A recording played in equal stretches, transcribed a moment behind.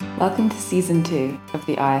Welcome to Season 2 of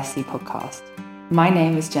the ISC podcast. My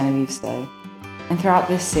name is Genevieve Stowe, and throughout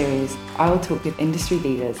this series, I will talk with industry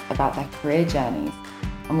leaders about their career journeys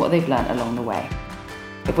and what they've learnt along the way.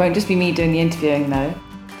 It won't just be me doing the interviewing though,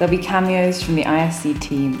 there'll be cameos from the ISC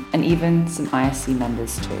team and even some ISC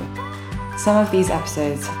members too. Some of these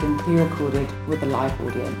episodes have been pre-recorded with a live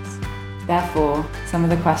audience. Therefore, some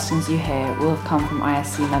of the questions you hear will have come from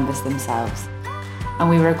ISC members themselves, and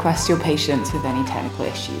we request your patience with any technical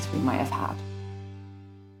issues we might have had.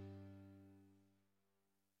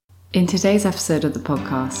 In today's episode of the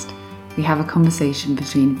podcast, we have a conversation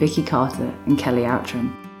between Vicky Carter and Kelly Outram,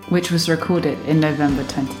 which was recorded in November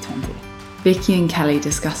 2020. Vicky and Kelly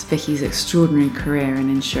discuss Vicky's extraordinary career in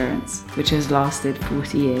insurance, which has lasted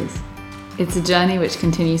 40 years. It's a journey which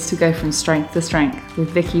continues to go from strength to strength, with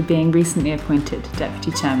Vicky being recently appointed Deputy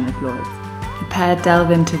Chairman of Lloyd. The pair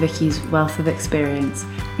delve into Vicky's wealth of experience,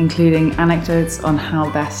 including anecdotes on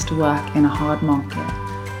how best to work in a hard market,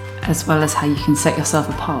 as well as how you can set yourself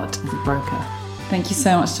apart as a broker. Thank you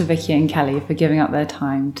so much to Vicky and Kelly for giving up their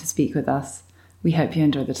time to speak with us. We hope you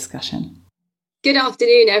enjoy the discussion. Good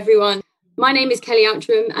afternoon, everyone. My name is Kelly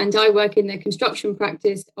Outram, and I work in the construction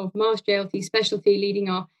practice of Marsh JLT Specialty, leading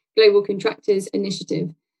our Global Contractors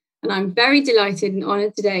Initiative. And I'm very delighted and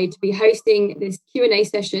honoured today to be hosting this Q&A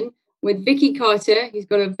session with Vicky Carter, who's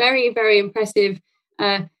got a very, very impressive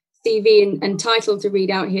CV and title to read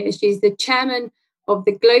out here. She's the chairman of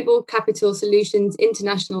the Global Capital Solutions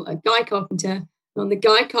International at Guy Carpenter, on the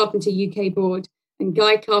Guy Carpenter UK board and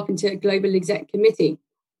Guy Carpenter Global Exec Committee.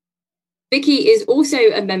 Vicky is also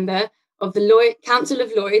a member of the Council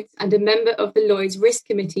of Lloyds and a member of the Lloyds Risk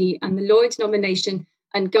Committee and the Lloyds Nomination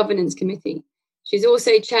and Governance Committee. She's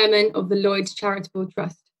also chairman of the Lloyds Charitable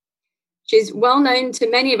Trust. She's well known to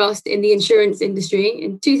many of us in the insurance industry.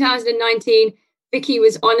 In 2019, Vicky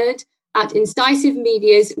was honoured at Incisive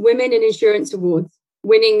Media's Women in Insurance Awards,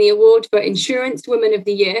 winning the award for Insurance Woman of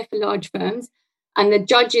the Year for large firms and the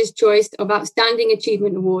Judge's Choice of Outstanding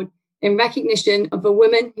Achievement Award in recognition of a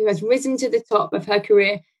woman who has risen to the top of her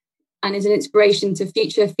career and is an inspiration to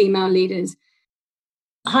future female leaders.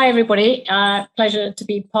 Hi, everybody. Pleasure to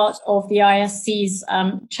be part of the ISC's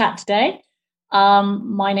chat today.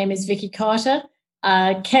 My name is Vicky Carter.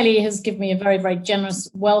 Kelly has given me a very, very generous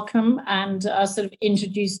welcome and sort of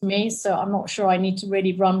introduced me, so I'm not sure I need to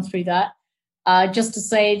really run through that. Just to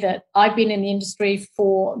say that I've been in the industry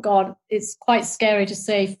for, God, it's quite scary to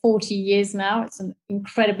say 40 years now. It's an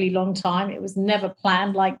incredibly long time. It was never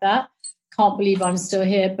planned like that. Can't believe I'm still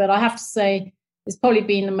here, but I have to say it's probably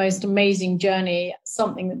been the most amazing journey,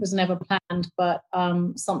 something that was never planned, but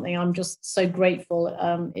something I'm just so grateful.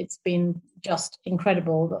 It's been just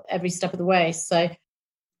incredible every step of the way. So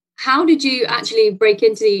how did you actually break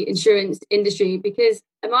into the insurance industry? Because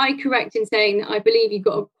am I correct in saying that I believe you've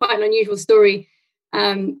got quite an unusual story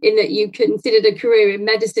in that you considered a career in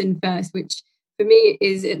medicine first, which for me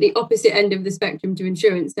is at the opposite end of the spectrum to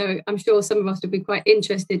insurance. So I'm sure some of us would be quite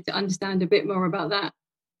interested to understand a bit more about that.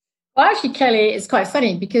 Well, actually, Kelly, it's quite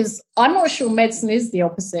funny because I'm not sure medicine is the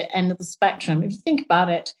opposite end of the spectrum. If you think about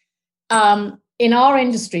it, in our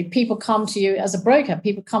industry, people come to you as a broker.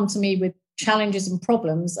 People come to me with challenges and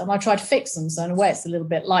problems, and I try to fix them. So in a way, it's a little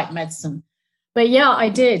bit like medicine. But yeah, I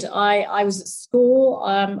did. I was at school.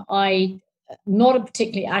 Not a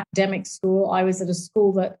particularly academic school. I was at a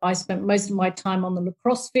school that I spent most of my time on the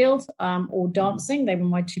lacrosse field or dancing. They were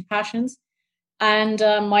my two passions. And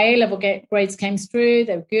my A-level grades came through.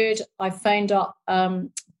 They were good. I phoned up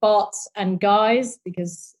Barts and Guys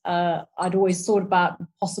because I'd always thought about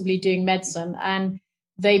possibly doing medicine. And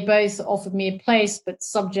they both offered me a place, but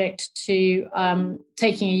subject to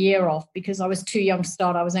taking a year off because I was too young to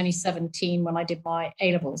start. I was only 17 when I did my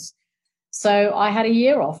A-levels. So I had a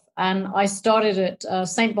year off and I started at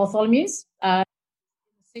St. Bartholomew's in the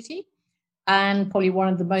city. And probably one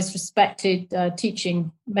of the most respected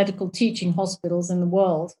medical teaching hospitals in the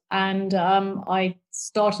world. And I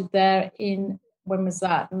started there in, when was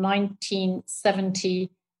that?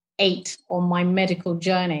 1978 on my medical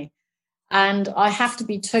journey. And I have to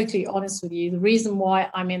be totally honest with you. The reason why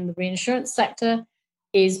I'm in the reinsurance sector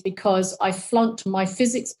is because I flunked my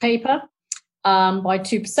physics paper by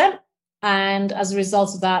 2%. And as a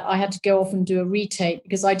result of that, I had to go off and do a retake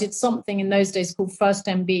because I did something in those days called First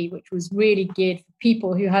MB, which was really geared for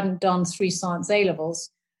people who hadn't done 3 science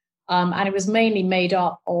A-levels. And it was mainly made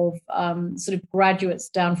up of sort of graduates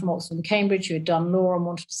down from Oxford and Cambridge who had done law and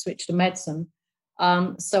wanted to switch to medicine.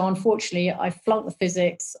 So unfortunately, I flunked the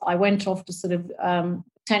physics. I went off to sort of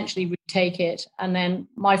potentially retake it. And then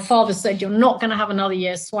my father said, you're not going to have another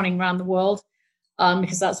year swanning around the world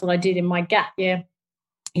because that's what I did in my gap year.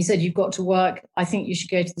 he said, "You've got to work. I think you should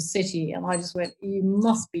go to the city." And I just went, "You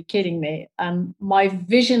must be kidding me." And my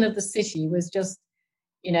vision of the city was just,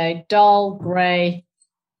 dull, grey,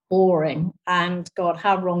 boring. And God,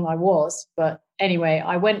 how wrong I was. But anyway,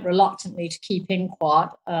 I went reluctantly to keep him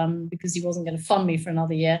quiet because he wasn't going to fund me for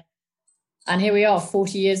another year. And here we are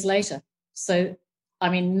 40 years later. So,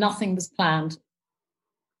 nothing was planned.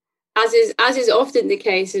 As is often the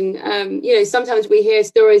case. And, sometimes we hear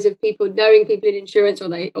stories of people knowing people in insurance or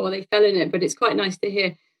they fell in it, but it's quite nice to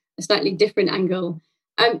hear a slightly different angle.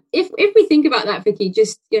 If we think about that, Vicky,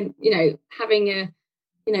 just, having an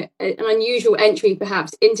unusual entry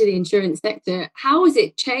perhaps into the insurance sector, how has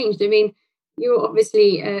it changed? I mean, you're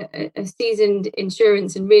obviously a seasoned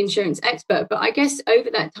insurance and reinsurance expert, but I guess over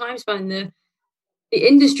that time span, the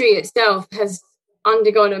industry itself has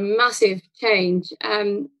undergone a massive change.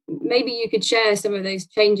 Maybe you could share some of those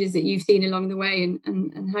changes that you've seen along the way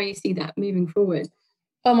and how you see that moving forward.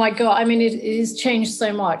 Oh my God, it has changed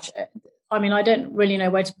so much. I don't really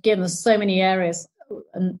know where to begin. There's so many areas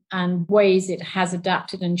and ways it has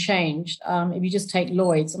adapted and changed. If you just take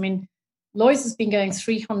Lloyd's, Lloyd's has been going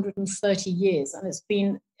 330 years, and it's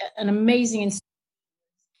been an amazing institution,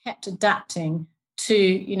 kept adapting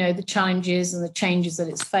to, the challenges and the changes that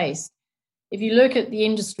it's faced. If you look at the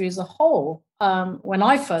industry as a whole, when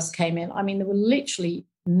I first came in, there were literally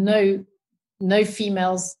no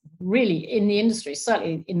females really in the industry.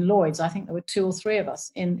 Certainly in Lloyd's, I think there were 2 or 3 of us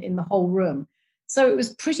in the whole room. So it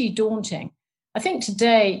was pretty daunting. I think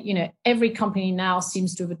today, every company now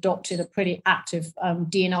seems to have adopted a pretty active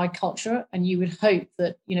D&I culture, and you would hope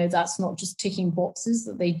that, that's not just ticking boxes,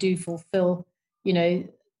 that they do fulfill,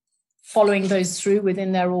 following those through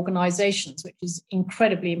within their organizations, which is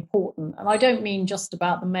incredibly important. And I don't mean just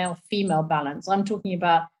about the male-female balance. I'm talking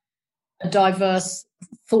about a diverse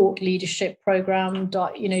thought leadership program,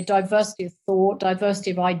 diversity of thought,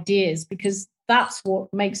 diversity of ideas, because that's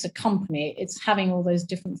what makes a company. It's having all those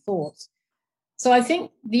different thoughts. So I think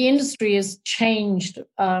the industry has changed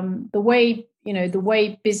the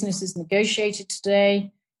way business is negotiated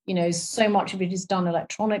today. So much of it is done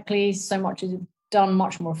electronically, so much is done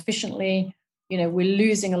much more efficiently. We're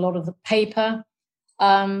losing a lot of the paper.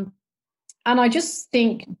 And I just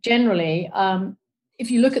think generally, if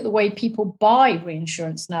you look at the way people buy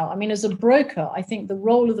reinsurance now, as a broker, I think the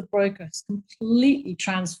role of the broker has completely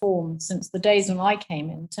transformed since the days when I came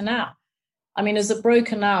in to now. As a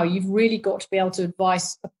broker now, you've really got to be able to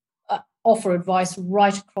offer advice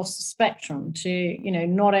right across the spectrum to,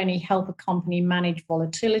 not only help a company manage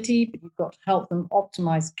volatility, but you've got to help them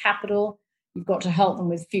optimize capital. You've got to help them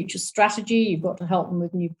with future strategy. You've got to help them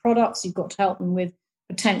with new products. You've got to help them with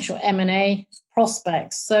potential M&A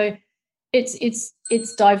prospects. So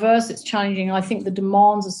it's diverse, it's challenging. I think the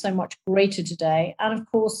demands are so much greater today. And of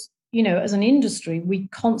course, as an industry, we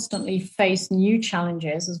constantly face new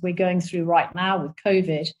challenges as we're going through right now with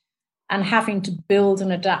COVID and having to build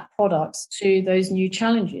and adapt products to those new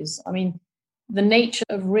challenges. The nature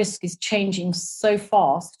of risk is changing so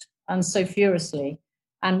fast and so furiously,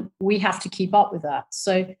 and we have to keep up with that.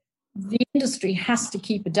 So the industry has to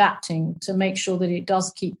keep adapting to make sure that it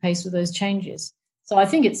does keep pace with those changes. So I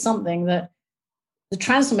think it's something that the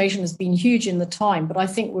transformation has been huge in the time, but I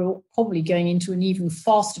think we're probably going into an even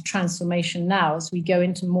faster transformation now as we go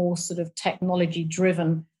into more sort of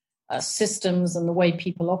technology-driven systems and the way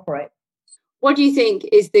people operate. What do you think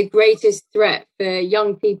is the greatest threat for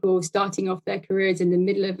young people starting off their careers in the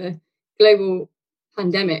middle of a global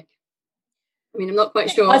pandemic? I'm not quite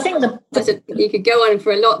sure. I think you could go on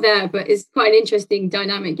for a lot there, but it's quite an interesting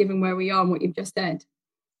dynamic given where we are and what you've just said.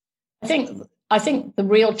 I think the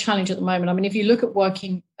real challenge at the moment, if you look at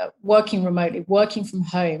working remotely, working from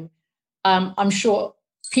home, I'm sure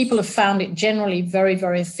people have found it generally very,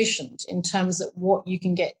 very efficient in terms of what you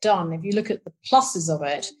can get done. If you look at the pluses of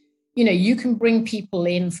it, you can bring people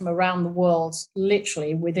in from around the world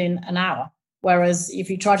literally within an hour. Whereas if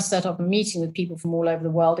you try to set up a meeting with people from all over the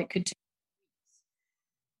world, it could take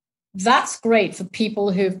weeks. That's great for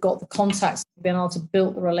people who've got the contacts, been able to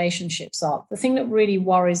build the relationships up. The thing that really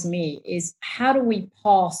worries me is how do we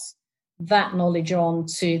pass that knowledge on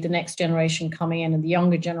to the next generation coming in and the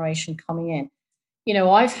younger generation coming in?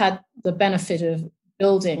 I've had the benefit of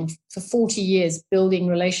building for 40 years, building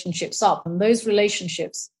relationships up. And those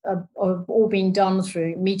relationships have all been done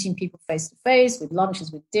through meeting people face to face, with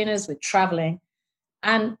lunches, with dinners, with traveling.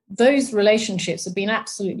 And those relationships have been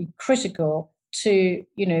absolutely critical to,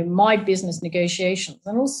 my business negotiations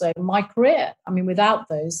and also my career. Without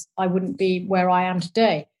those, I wouldn't be where I am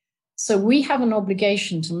today. So we have an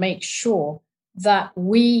obligation to make sure that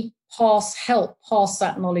we help pass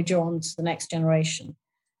that knowledge on to the next generation.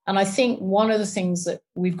 And I think one of the things that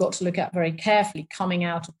we've got to look at very carefully coming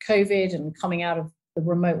out of COVID and coming out of the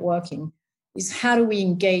remote working is how do we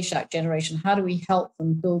engage that generation? How do we help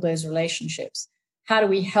them build those relationships? How do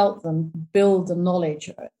we help them build the knowledge,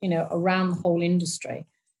 around the whole industry?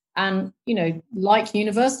 And, like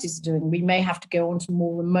universities are doing, we may have to go on to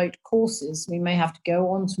more remote courses. We may have to go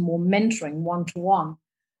on to more mentoring one-to-one.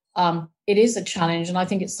 It is a challenge, and I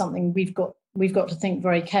think it's something we've got to think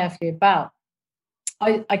very carefully about.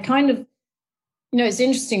 I kind of, it's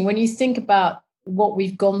interesting when you think about what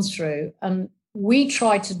we've gone through, and we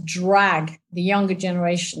try to drag the younger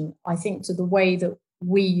generation, I think, to the way that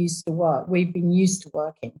we used to work. We've been used to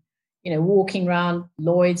working, walking around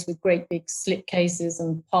Lloyd's with great big slipcases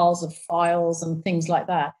and piles of files and things like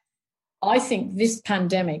that. I think this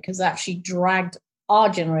pandemic has actually dragged our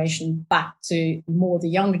generation back to more the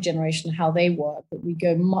younger generation, how they work, that we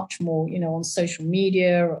go much more, on social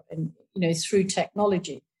media and, through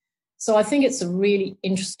technology. So I think it's a really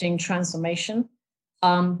interesting transformation.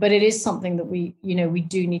 But it is something that we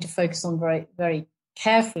do need to focus on very, very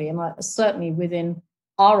carefully. And certainly within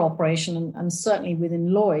our operation and certainly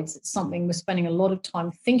within Lloyd's, it's something we're spending a lot of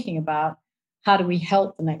time thinking about. How do we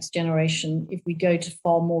help the next generation if we go to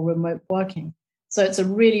far more remote working? So it's a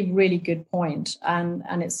really, really good point. And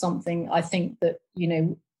it's something I think that,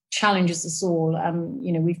 challenges us all. And,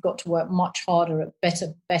 we've got to work much harder at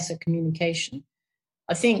better communication.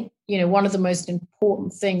 I think, one of the most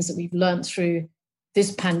important things that we've learned through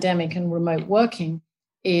this pandemic and remote working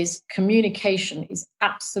is communication is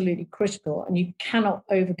absolutely critical, and you cannot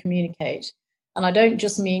over communicate. And I don't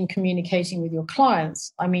just mean communicating with your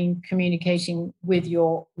clients. I mean communicating with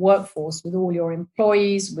your workforce, with all your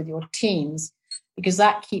employees, with your teams, because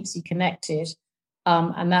that keeps you connected.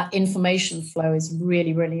 And that information flow is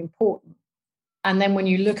really, really important. And then when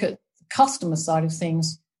you look at the customer side of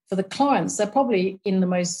things, for the clients, they're probably in the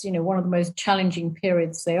most, one of the most challenging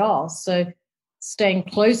periods they are. So staying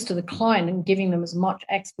close to the client and giving them as much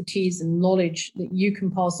expertise and knowledge that you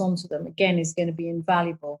can pass on to them, again, is going to be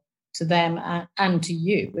invaluable to them and to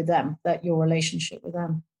you with them, that your relationship with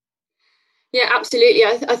them. Yeah, absolutely.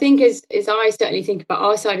 I think as I certainly think about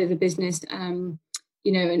our side of the business,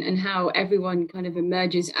 and how everyone kind of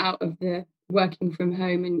emerges out of the working from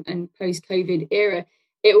home and post-COVID era,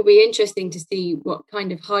 it will be interesting to see what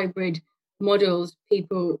kind of hybrid models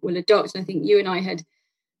people will adopt. And I think you and I had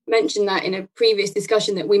mentioned that in a previous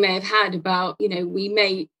discussion that we may have had about, we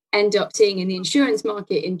may end up seeing in the insurance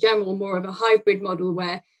market in general more of a hybrid model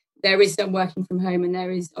where there is some working from home and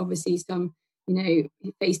there is obviously some,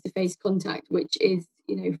 face-to-face contact, which is,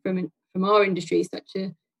 from our industry, such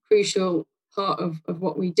a crucial part of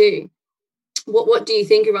what we do. What do you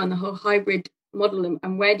think around the whole hybrid model,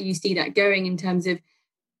 and where do you see that going in terms of,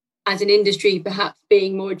 as an industry, perhaps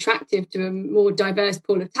being more attractive to a more diverse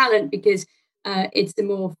pool of talent because it's the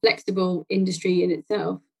more flexible industry in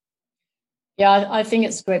itself? Yeah, I think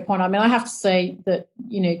it's a great point. I mean, I have to say that,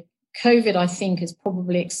 COVID, I think, has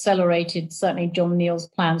probably accelerated certainly John Neal's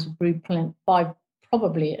plans with Blueprint by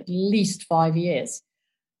probably at least 5 years.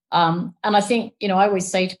 And I think, I always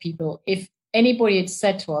say to people, if anybody had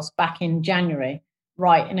said to us back in January,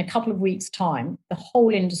 right, in a couple of weeks' time, the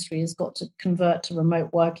whole industry has got to convert to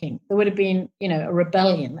remote working, there would have been, a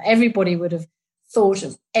rebellion. Everybody would have thought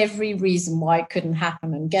of every reason why it couldn't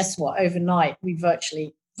happen. And guess what? Overnight, we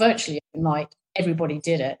virtually overnight, everybody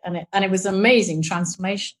did it. And it was an amazing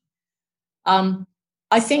transformation.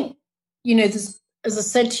 I think, there's, as I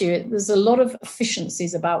said to you, there's a lot of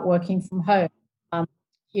efficiencies about working from home.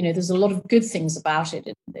 There's a lot of good things about it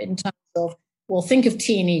in terms of, well, think of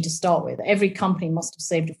T&E to start with. Every company must have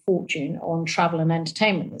saved a fortune on travel and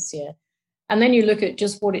entertainment this year. And then you look at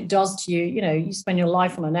just what it does to you. You spend your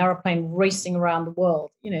life on an airplane racing around the world.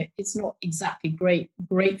 It's not exactly great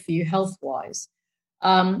for you health-wise.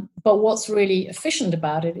 But what's really efficient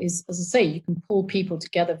about it is, as I say, you can pull people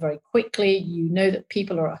together very quickly. You know that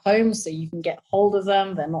people are at home, so you can get hold of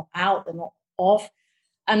them. They're not out, they're not off.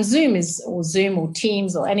 And Zoom or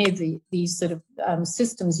Teams or any of these sort of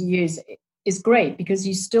systems you use is great because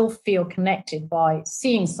you still feel connected by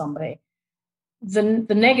seeing somebody. The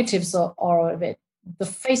negatives are of it. The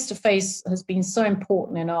face-to-face has been so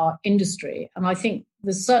important in our industry. And I think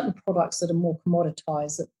there's certain products that are more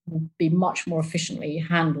commoditized that will be much more efficiently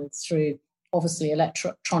handled through, obviously,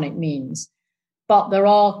 electronic means. But there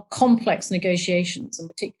are complex negotiations, and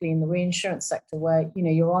particularly in the reinsurance sector, where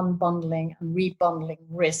you're unbundling and rebundling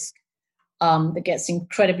risk that gets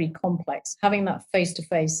incredibly complex. Having that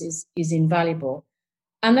face-to-face is invaluable.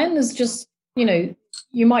 And then there's just,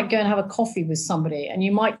 you might go and have a coffee with somebody, and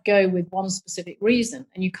you might go with one specific reason,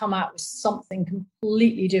 and you come out with something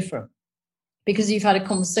completely different. because you've had a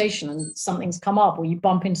conversation and something's come up, or you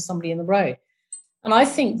bump into somebody in the road. And I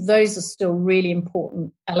think those are still really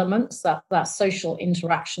important elements. That social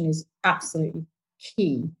interaction is absolutely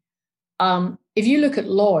key. If you look at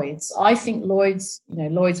Lloyd's, I think Lloyd's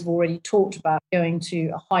have already talked about going to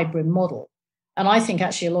a hybrid model. And I think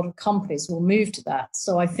actually a lot of companies will move to that.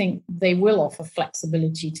 So I think they will offer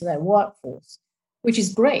flexibility to their workforce, which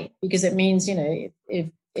is great, because it means,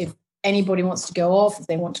 if anybody wants to go off, if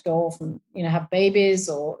they want to go off and, have babies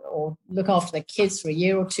or look after their kids for a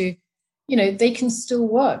year or two, they can still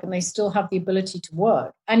work and they still have the ability to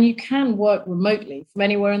work. And you can work remotely from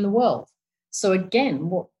anywhere in the world. So again,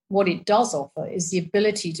 what it does offer is the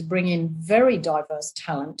ability to bring in very diverse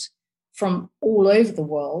talent from all over the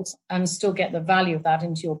world and still get the value of that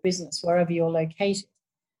into your business wherever you're located.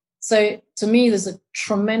 So to me, there's a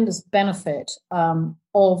tremendous benefit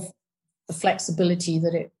of the flexibility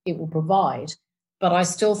that it will provide. But I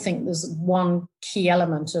still think there's one key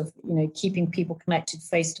element of, keeping people connected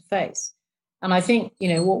face to face. And I think,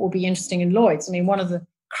 what will be interesting in Lloyd's, one of the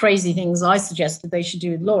crazy things I suggested they should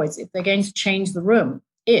do with Lloyd's, if they're going to change the room,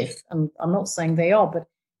 and I'm not saying they are, but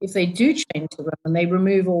if they do change the room and they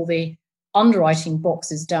remove all the underwriting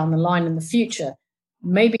boxes down the line in the future,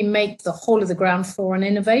 maybe make the whole of the ground floor an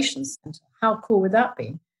innovation center. How cool would that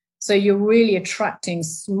be? So you're really attracting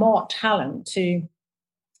smart talent into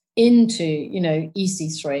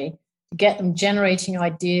EC3, to get them generating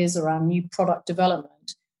ideas around new product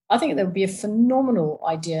development. I think that would be a phenomenal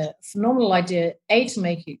idea, to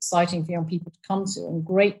make it exciting for young people to come to, and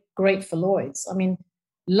great for Lloyd's.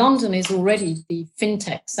 London is already the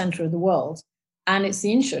fintech center of the world, and it's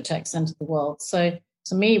the insurtech center of the world. So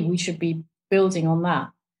to me, we should be building on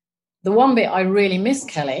that. The one bit I really miss,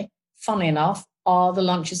 Kelly, funnily enough, are the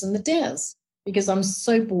lunches and the dinners, because I'm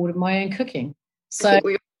so bored of my own cooking. So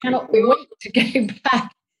I cannot wait to go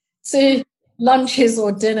back to lunches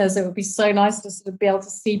or dinners. It would be so nice to sort of be able to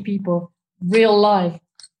see people real live.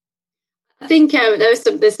 I think there's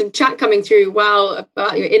some chat coming through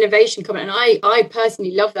about your innovation comment, and I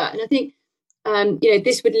personally love that. And I think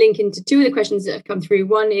this would link into two of the questions that have come through.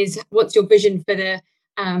 One is, what's your vision for the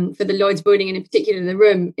Lloyd's building, and in particular the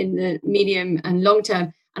room, in the medium and long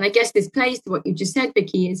term? And I guess this plays to what you just said,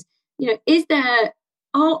 Vicky, is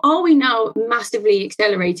are we now massively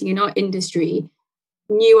accelerating in our industry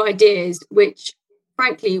new ideas which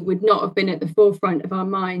frankly would not have been at the forefront of our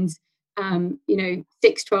minds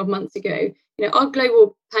 6-12 months ago? Our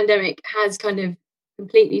global pandemic has kind of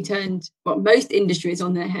completely turned most industries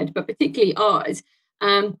on their head, but particularly ours.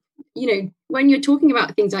 When you're talking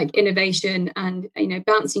about things like innovation and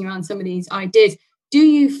bouncing around some of these ideas, do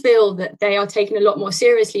you feel that they are taken a lot more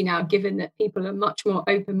seriously now, given that people are much more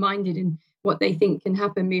open-minded in what they think can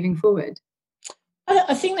happen moving forward?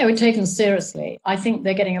 I think they were taken seriously. I think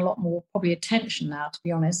they're getting a lot more probably attention now, to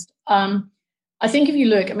be honest. I think if you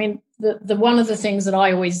look, the one of the things that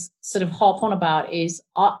I always sort of harp on about is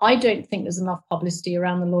I don't think there's enough publicity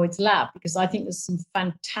around the Lloyd's lab, because I think there's some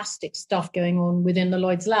fantastic stuff going on within the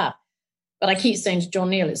Lloyd's lab. But I keep saying to John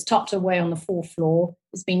Neal, it's tucked away on the 4th floor.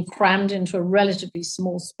 It's been crammed into a relatively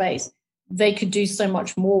small space. They could do so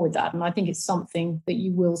much more with that. And I think it's something that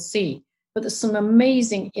you will see. But there's some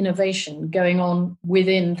amazing innovation going on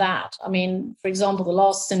within that. For example, the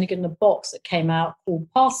last Syndicate in a Box that came out, called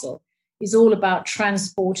Parcel, is all about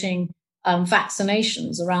transporting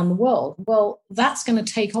vaccinations around the world. Well, that's going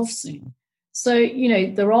to take off soon. So,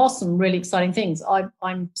 there are some really exciting things.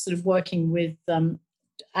 I'm sort of working with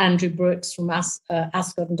Andrew Brooks from Ascot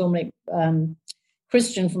and Dominic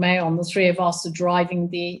Christian from Aon. The three of us are driving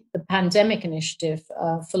the pandemic initiative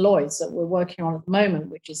for Lloyd's that we're working on at the moment,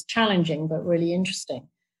 which is challenging but really interesting.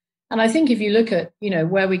 And I think if you look at,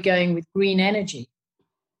 where we're going with green energy,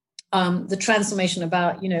 the transformation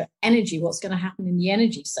about, energy, what's going to happen in the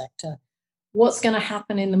energy sector, what's going to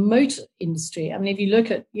happen in the motor industry. If you look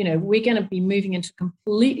at, we're going to be moving into a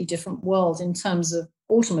completely different world in terms of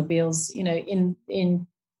automobiles, in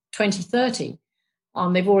 2030.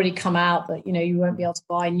 They've already come out that, you won't be able to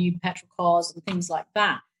buy new petrol cars and things like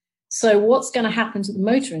that. So what's going to happen to the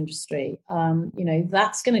motor industry?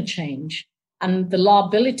 That's going to change. And the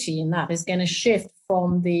liability in that is going to shift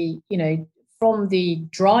from the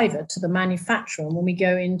driver to the manufacturer when we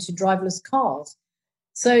go into driverless cars.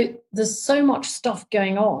 So there's so much stuff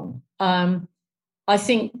going on. I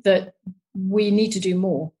think that we need to do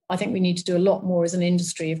more. I think we need to do a lot more as an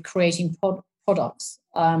industry of creating products.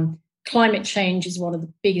 Climate change is one of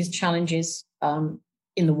the biggest challenges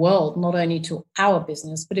in the world, not only to our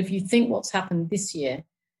business, but if you think what's happened this year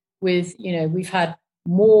with, we've had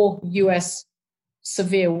more US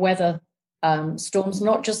severe weather storms,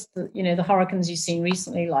 not just the hurricanes you've seen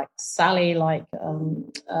recently, like Sally, like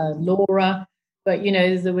Laura, but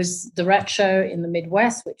there was the Retro in the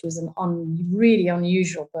Midwest, which was an really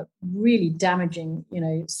unusual but really damaging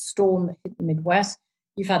storm that hit the Midwest.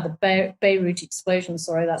 You've had the Beirut explosion.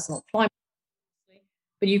 Sorry, that's not climate,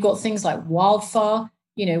 but you've got things like wildfire,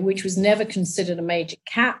 which was never considered a major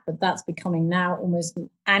cat, but that's becoming now almost an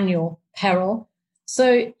annual peril.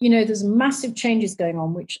 So, there's massive changes going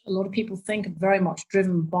on, which a lot of people think are very much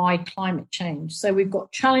driven by climate change. So we've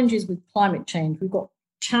got challenges with climate change. We've got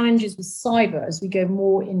challenges with cyber as we go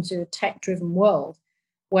more into a tech-driven world,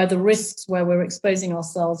 where the risks where we're exposing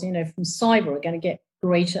ourselves, from cyber are going to get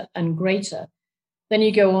greater and greater. Then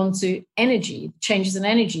you go on to energy, changes in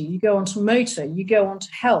energy. You go on to motor. You go on to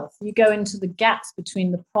health. You go into the gaps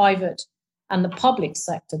between the private and the public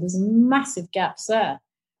sector. There's massive gaps there.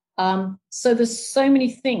 So there's so many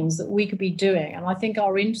things that we could be doing. And I think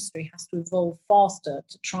our industry has to evolve faster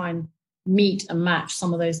to try and meet and match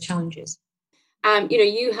some of those challenges.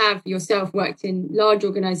 You have yourself worked in large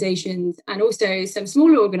organizations and also some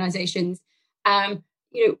smaller organizations.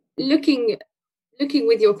 Looking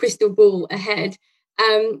with your crystal ball ahead,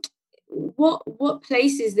 what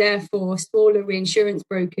place is there for smaller reinsurance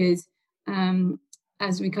brokers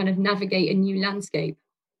as we kind of navigate a new landscape?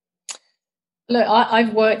 Look,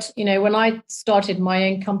 I've worked, when I started my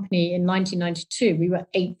own company in 1992, we were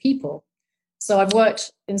 8 people. So I've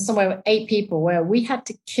worked in somewhere with 8 people where we had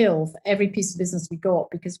to kill for every piece of business we got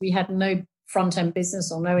because we had no front-end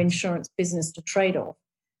business or no insurance business to trade off.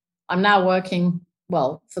 I'm now working,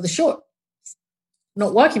 not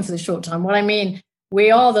working for the short time. What I mean,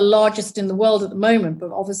 we are the largest in the world at the moment,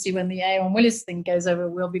 but obviously when the Aon Willis thing goes over,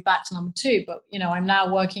 we'll be back to number 2. But, I'm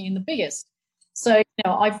now working in the biggest. So,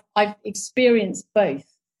 I've experienced both.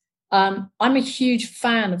 I'm a huge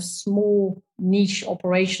fan of small niche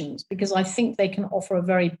operations because I think they can offer a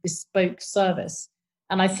very bespoke service.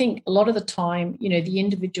 And I think a lot of the time, the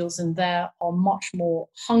individuals in there are much more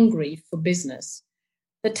hungry for business.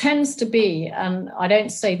 There tends to be, and I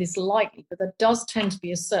don't say this lightly, but there does tend to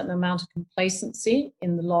be a certain amount of complacency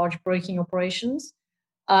in the large broking operations.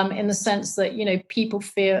 In the sense that, people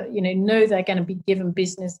fear, know they're going to be given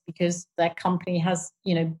business because their company has,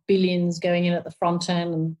 billions going in at the front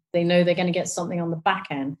end and they know they're going to get something on the back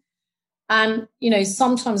end. And,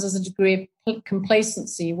 sometimes there's a degree of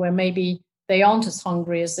complacency where maybe they aren't as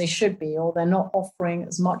hungry as they should be, or they're not offering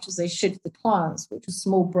as much as they should to the clients, which a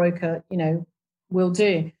small broker, will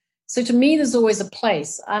do. So to me, there's always a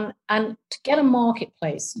place. And to get a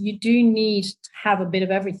marketplace, you do need to have a bit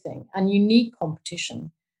of everything and you need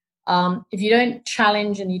competition. If you don't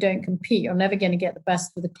challenge and you don't compete, you're never going to get the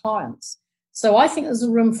best for the clients. So I think there's a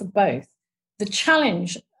room for both. The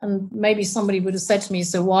challenge, and maybe somebody would have said to me,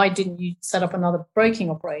 so why didn't you set up another broking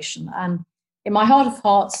operation? And in my heart of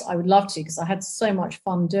hearts, I would love to because I had so much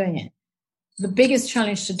fun doing it. The biggest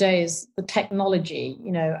challenge today is the technology,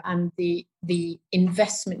 and the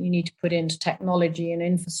investment you need to put into technology and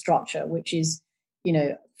infrastructure, which is,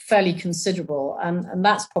 fairly considerable. And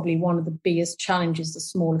that's probably one of the biggest challenges the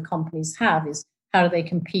smaller companies have is how do they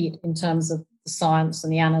compete in terms of the science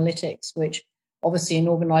and the analytics, which obviously an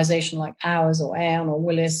organization like ours or Aon or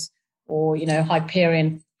Willis or,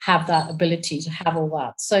 Hyperion have that ability to have all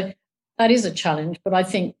that. So that is a challenge. But I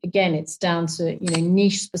think, again, it's down to,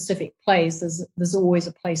 niche specific plays. There's always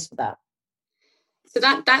a place for that. So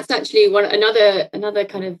that's actually another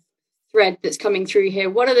kind of thread that's coming through here.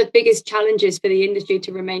 What are the biggest challenges for the industry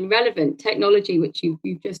to remain relevant? Technology, which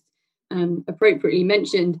you've just appropriately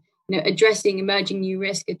mentioned, addressing emerging new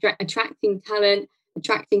risk, attracting talent,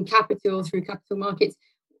 attracting capital through capital markets.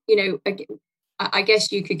 I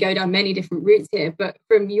guess you could go down many different routes here, but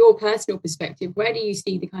from your personal perspective, where do you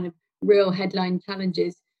see the kind of real headline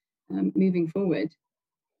challenges moving forward?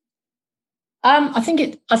 I think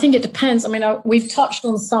it depends. I mean, we've touched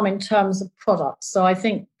on some in terms of products. So I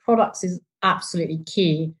think products is absolutely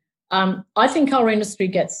key. I think our industry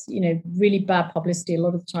gets, really bad publicity a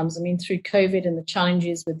lot of the times. I mean, through COVID and the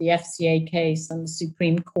challenges with the FCA case and the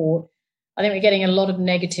Supreme Court, I think we're getting a lot of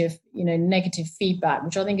negative feedback,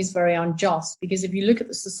 which I think is very unjust. Because if you look at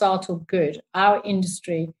the societal good, our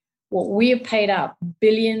industry, what we have paid out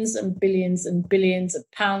billions and billions and billions of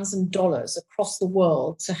pounds and dollars across the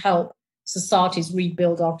world to help societies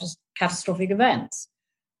rebuild after catastrophic events.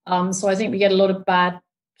 So I think we get a lot of bad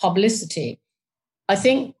publicity. I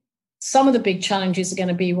think some of the big challenges are going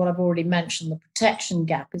to be what I've already mentioned. The protection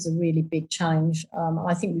gap is a really big challenge.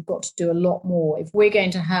 I think we've got to do a lot more. If we're going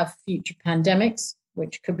to have future pandemics,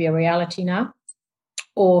 which could be a reality now,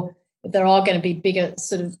 or if there are going to be bigger,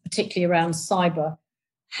 sort of particularly around cyber,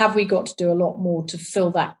 have we got to do a lot more to fill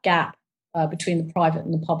that gap between the private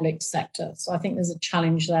and the public sector. So I think there's a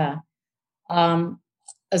challenge there.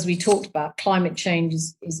 As we talked about, climate change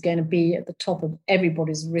is going to be at the top of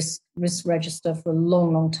everybody's risk register for a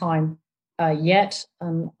long, long time yet.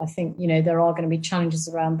 And I think, there are going to be challenges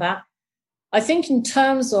around that. I think in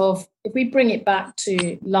terms of, if we bring it back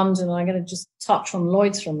to London, I'm going to just touch on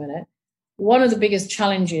Lloyd's for a minute. One of the biggest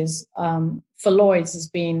challenges for Lloyd's has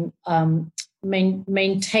been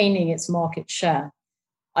maintaining its market share.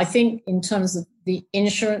 I think in terms of the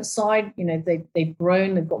insurance side, they've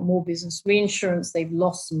grown, they've got more business. Reinsurance, they've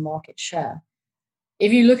lost some market share.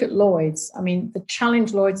 If you look at Lloyd's, the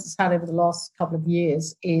challenge Lloyd's has had over the last couple of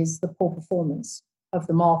years is the poor performance of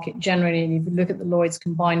the market generally. And if you look at the Lloyd's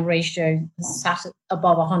combined ratio, has sat at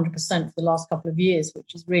above 100% for the last couple of years,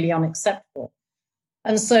 which is really unacceptable.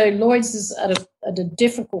 And so Lloyd's is at a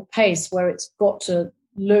difficult pace where it's got to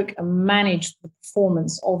look and manage the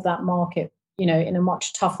performance of that market, in a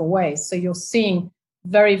much tougher way. So you're seeing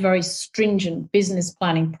very, very stringent business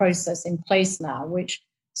planning process in place now, which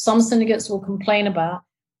some syndicates will complain about,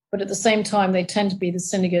 but at the same time, they tend to be the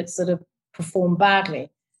syndicates that have performed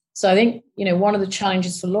badly. So I think, one of the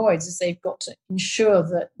challenges for Lloyd's is they've got to ensure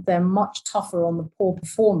that they're much tougher on the poor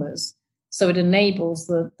performers. So it enables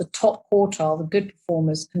the top quartile, the good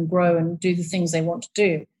performers, can grow and do the things they want to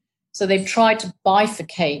do. So they've tried to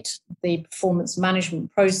bifurcate the performance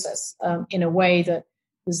management process in a way that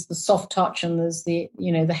there's the soft touch and there's the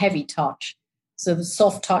heavy touch. So the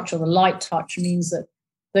soft touch or the light touch means that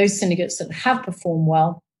those syndicates that have performed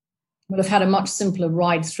well will have had a much simpler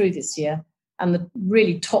ride through this year. And the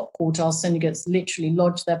really top quartile syndicates literally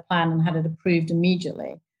lodged their plan and had it approved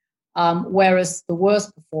immediately. Whereas the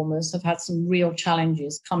worst performers have had some real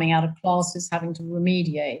challenges coming out of classes, having to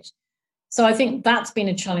remediate. So I think that's been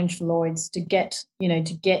a challenge for Lloyd's to get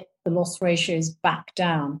the loss ratios back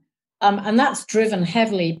down. And that's driven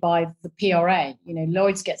heavily by the PRA.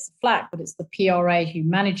 Lloyd's gets the flak, but it's the PRA who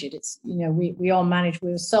manage it. It's, we are managed,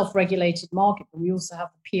 we're a self-regulated market, but we also have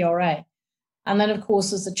the PRA. And then, of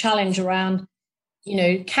course, there's a challenge around,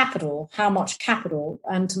 capital, how much capital,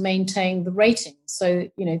 and to maintain the rating. So,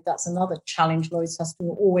 that's another challenge. Lloyd's has to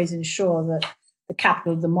always ensure that the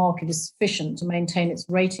capital of the market is sufficient to maintain its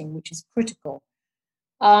rating, which is critical.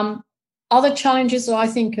 Other challenges, I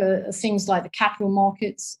think, are things like the capital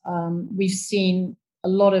markets. We've seen a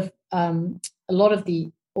lot of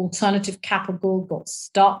the alternative capital got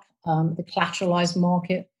stuck. The collateralized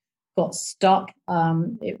market got stuck.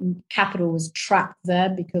 Capital was trapped there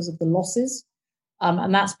because of the losses.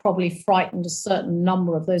 And that's probably frightened a certain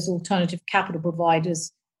number of those alternative capital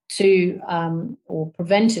providers to or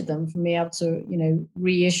prevented them from being able to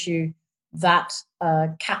reissue that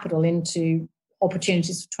capital into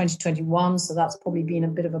opportunities for 2021. So that's probably been a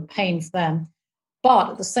bit of a pain for them.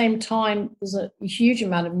 But at the same time, there's a huge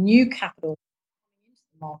amount of new capital coming into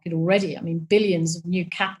the market already. Billions of new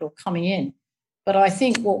capital coming in. But I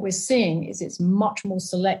think what we're seeing is it's much more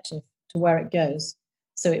selective to where it goes.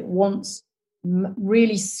 So it wants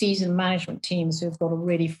really seasoned management teams who've got a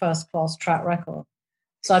really first-class track record.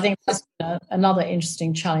 So I think that's another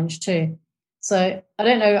interesting challenge too. So I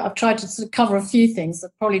don't know, I've tried to sort of cover a few things.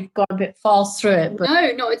 I've probably got a bit fast through it. But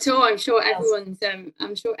no, not at all. I'm sure everyone's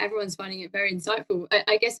finding it very insightful.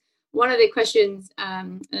 I guess one of the questions,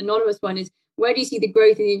 an anonymous one, is where do you see the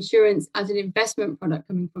growth in insurance as an investment product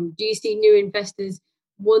coming from? Do you see new investors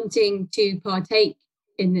wanting to partake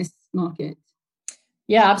in this market?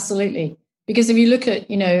 Yeah, absolutely. Because if you look at,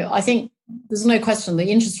 I think there's no question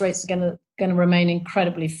the interest rates are going to remain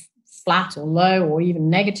incredibly flat or low or even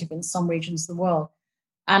negative in some regions of the world.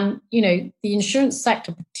 And, the insurance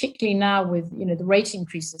sector, particularly now with, the rate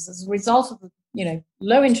increases as a result of,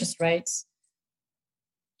 low interest rates,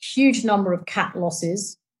 huge number of cat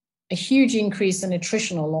losses, a huge increase in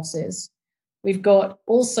attritional losses. You've got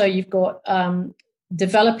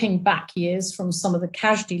developing back years from some of the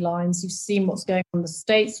casualty lines. You've seen what's going on in the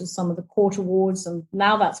States with some of the court awards, and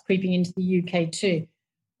now that's creeping into the UK too.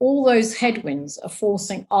 All those headwinds are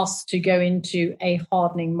forcing us to go into a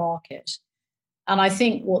hardening market. And I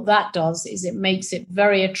think what that does is it makes it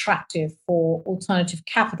very attractive for alternative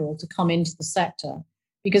capital to come into the sector,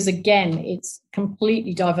 because again, it's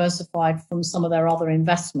completely diversified from some of their other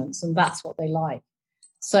investments, and that's what they like.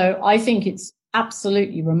 So I think it's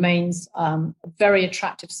absolutely remains a very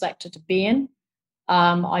attractive sector to be in.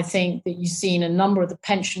 I think that you've seen a number of the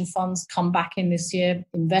pension funds come back in this year,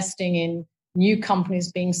 investing in new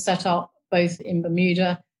companies being set up, both in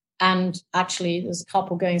Bermuda and actually there's a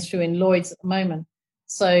couple going through in Lloyd's at the moment.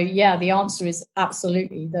 So yeah, the answer is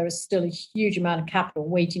absolutely. There is still a huge amount of capital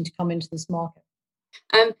waiting to come into this market.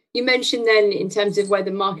 You mentioned then in terms of where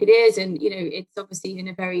the market is, and it's obviously in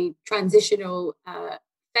a very transitional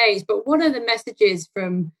phase. But what are the messages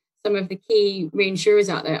from some of the key reinsurers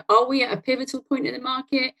out there? Are we at a pivotal point in the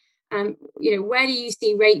market? Where do you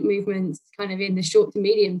see rate movements kind of in the short to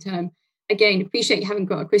medium term? Again, appreciate you haven't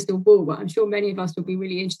got a crystal ball, but I'm sure many of us will be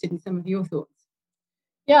really interested in some of your thoughts.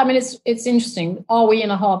 Yeah, I mean, it's interesting. Are we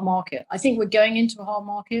in a hard market? I think we're going into a hard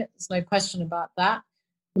market. There's no question about that.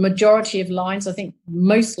 The majority of lines, I think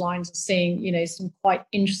most lines are seeing, some quite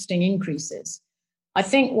interesting increases. I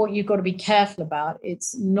think what you've got to be careful about,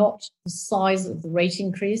 it's not the size of the rate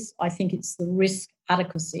increase. I think it's the risk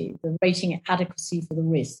adequacy, the rating adequacy for the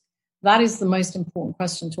risk. That is the most important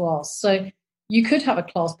question to ask. So you could have a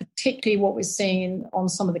class, particularly what we're seeing on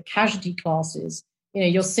some of the casualty classes.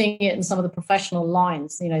 You're seeing it in some of the professional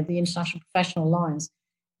lines, the international professional lines.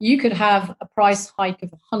 You could have a price hike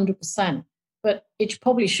of 100%, but it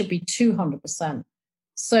probably should be 200%.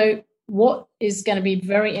 So what is going to be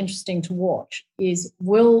very interesting to watch is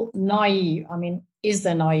is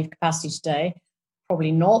there naive capacity today?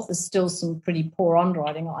 Probably not. There's still some pretty poor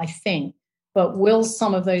underwriting, I think. But will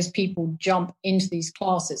some of those people jump into these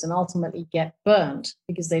classes and ultimately get burnt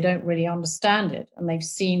because they don't really understand it and they've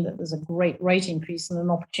seen that there's a great rate increase and an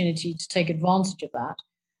opportunity to take advantage of that?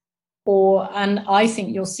 And I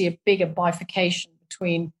think you'll see a bigger bifurcation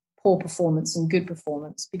between poor performance and good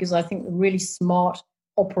performance, because I think the really smart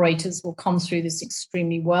operators will come through this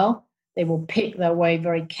extremely well. They will pick their way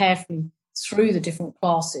very carefully through the different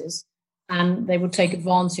classes, and they will take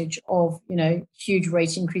advantage of, huge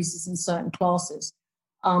rate increases in certain classes.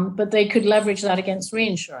 But they could leverage that against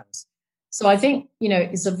reinsurance. So I think,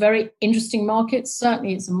 it's a very interesting market.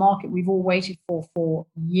 Certainly it's a market we've all waited for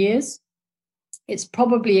years. It's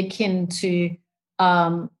probably akin to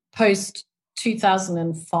post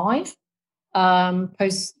 2005,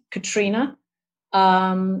 post Katrina,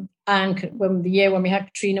 and when we had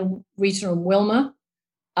Katrina, Rita, and Wilma.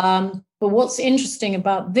 But what's interesting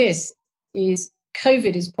about this is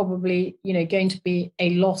COVID is probably, going to be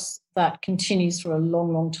a loss that continues for a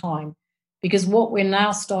long, long time, because what we're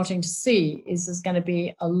now starting to see is there's going to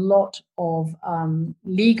be a lot of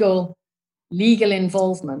legal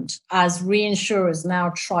involvement as reinsurers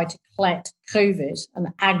now try to collect COVID and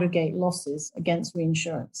aggregate losses against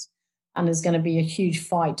reinsurance. And there's going to be a huge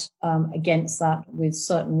fight against that with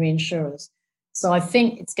certain reinsurers. So I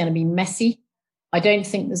think it's going to be messy. I don't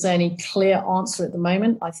think there's any clear answer at the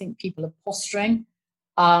moment. I think people are posturing.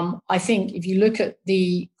 I think if you look at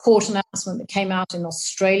the court announcement that came out in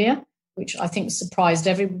Australia, which I think surprised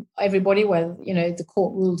everybody, where the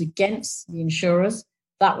court ruled against the insurers,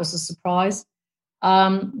 that was a surprise.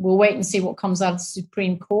 We'll wait and see what comes out of the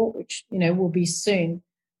Supreme Court, which will be soon.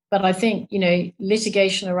 But I think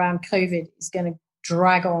litigation around COVID is going to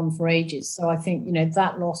drag on for ages. So I think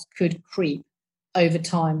that loss could creep over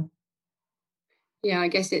time. Yeah, I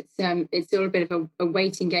guess it's all a bit of a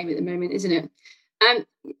waiting game at the moment, isn't it?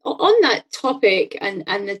 On that topic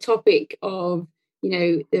and the topic of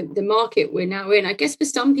the market we're now in, I guess for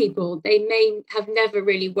some people they may have never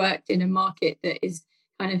really worked in a market that is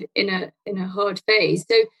kind of in a hard phase.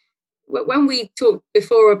 So when we talked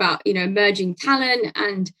before about emerging talent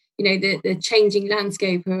and the changing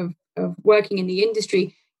landscape of working in the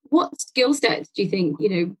industry, what skill sets do you think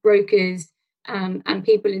brokers and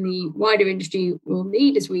people in the wider industry will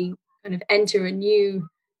need as we kind of enter a new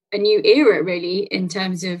era, really, in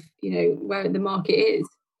terms of where the market is?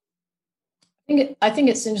 I think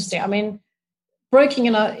it's interesting. I mean, broking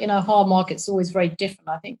in a hard market is always very different.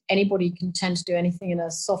 I think anybody can tend to do anything in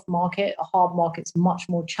a soft market. A hard market's much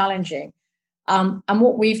more challenging. And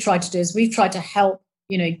what we've tried to do is we've tried to help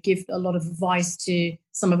give a lot of advice to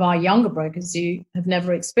some of our younger brokers who have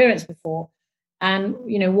never experienced before. And,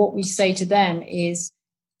 what we say to them is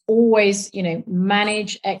always,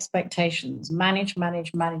 manage expectations, manage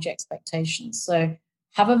expectations. So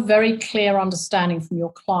have a very clear understanding from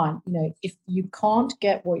your client. If you can't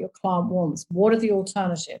get what your client wants, what are the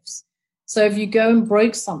alternatives? So if you go and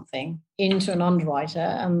broke something into an underwriter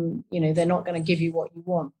and, they're not going to give you what you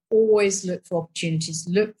want, always look for opportunities,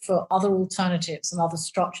 look for other alternatives and other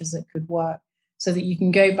structures that could work so that you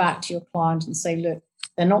can go back to your client and say, look,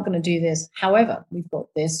 they're not going to do this. However, we've got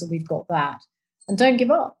this or we've got that. And don't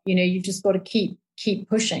give up. You've just got to keep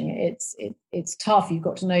pushing. It's tough. You've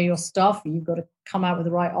got to know your stuff. You've got to come out with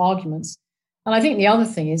the right arguments. And I think the other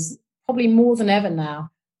thing is probably more than ever now,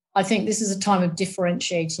 I think this is a time of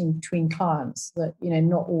differentiating between clients, that,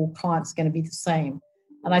 not all clients are going to be the same.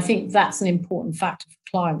 And I think that's an important factor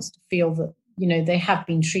for clients to feel that, they have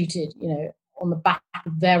been treated, on the back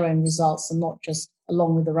of their own results and not just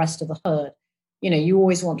along with the rest of the herd. You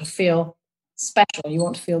always want to feel special, you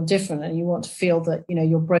want to feel different, and you want to feel that,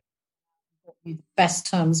 your broker you the best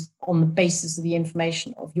terms on the basis of the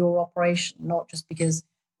information of your operation, not just because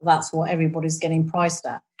that's what everybody's getting priced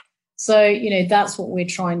at. So, that's what we're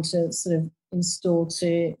trying to sort of install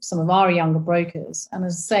to some of our younger brokers. And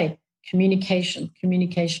as I say, communication.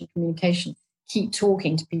 Keep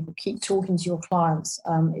talking to people, keep talking to your clients.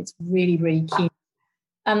 It's really, really key.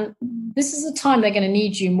 And this is a time they're going to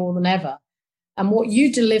need you more than ever. And what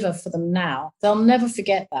you deliver for them now, they'll never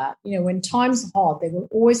forget that. When times are hard, they will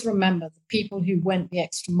always remember the people who went the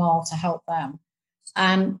extra mile to help them.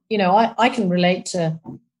 And, I can relate to,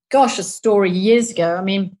 a story years ago. I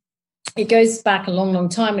mean, it goes back a long, long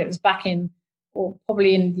time. It was back in, or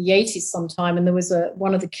probably in the 80s sometime, and there was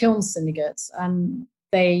one of the kiln syndicates, and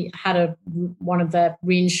they had one of their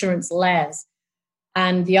reinsurance layers.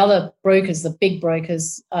 And the other brokers, the big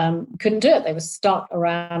brokers, couldn't do it. They were stuck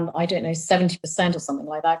around, 70% or something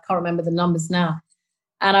like that. I can't remember the numbers now.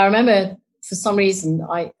 And I remember for some reason,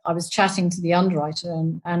 I was chatting to the underwriter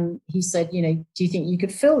and he said, do you think you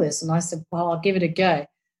could fill this? And I said, well, I'll give it a go.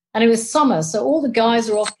 And it was summer. So all the guys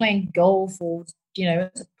are off playing golf or,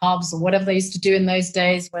 at the pubs or whatever they used to do in those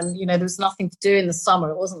days when, there was nothing to do in the summer.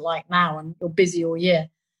 It wasn't like now and you're busy all year.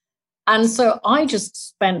 And so I just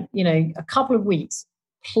spent, a couple of weeks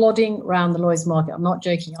plodding around the Lloyd's market. I'm not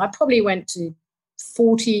joking. I probably went to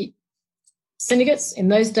 40 syndicates. In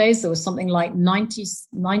those days, there was something like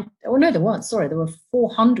 99. Oh, no, there weren't. Sorry, there were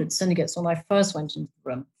 400 syndicates when I first went into the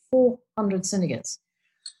room. 400 syndicates.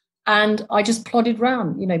 And I just plodded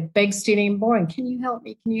around, beg, stealing, and borrowing. Can you help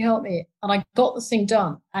me? Can you help me? And I got the thing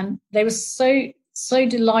done. And they were so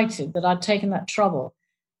delighted that I'd taken that trouble.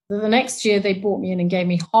 The next year, they brought me in and gave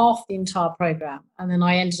me half the entire program. And then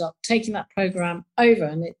I ended up taking that program over,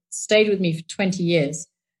 and it stayed with me for 20 years.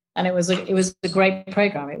 And it was a great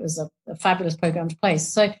program. It was a fabulous program to place.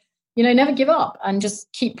 So, never give up and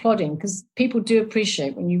just keep plodding, because people do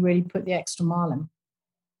appreciate when you really put the extra mile in.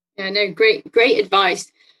 Yeah, no, great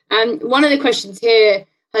advice. And one of the questions here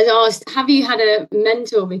has asked, have you had a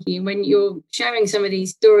mentor, Vicky, when you're sharing some of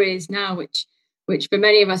these stories now, which for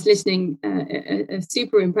many of us listening are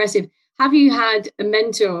super impressive. Have you had a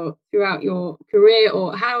mentor throughout your career,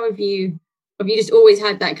 or how have you just always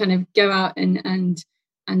had that kind of go out and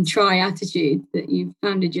try attitude that you've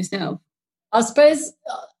founded yourself? I suppose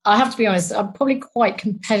I have to be honest, I'm probably quite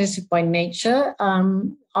competitive by nature.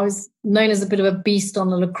 I was known as a bit of a beast on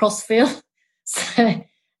the lacrosse field.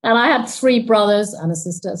 And I had 3 brothers and a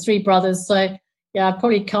sister, 3 brothers. So yeah, I've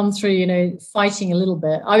probably come through, fighting a little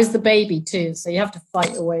bit. I was the baby too, so you have to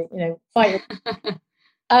fight your way, fight.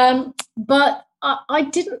 But I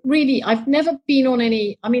didn't really. I've never been on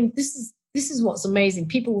any. I mean, this is what's amazing.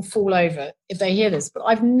 People will fall over if they hear this, but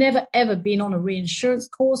I've never ever been on a reinsurance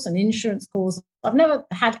course, an insurance course. I've never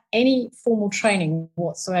had any formal training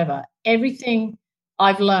whatsoever. Everything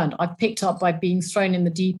I've learned, I've picked up by being thrown in the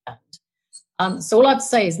deep end. So all I'd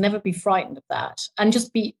say is never be frightened of that, and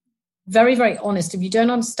just be very, very honest. If you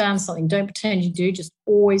don't understand something, don't pretend you do. Just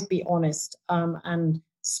always be honest and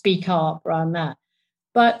speak up around that.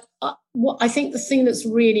 But what I think the thing that's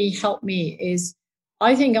really helped me is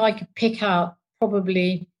I think I could pick out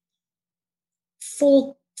probably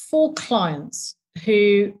four clients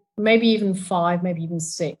who, maybe even 5, maybe even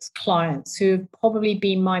 6 clients who have probably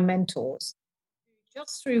been my mentors.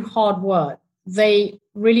 Just through hard work, they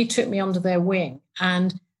really took me under their wing,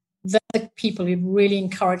 and they're the people who really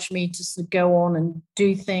encouraged me to sort of go on and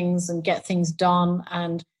do things and get things done.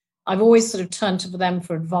 And I've always sort of turned to them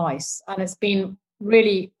for advice. And it's been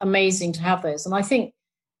really amazing to have those. And I think,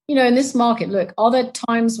 in this market, look, are there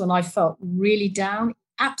times when I felt really down?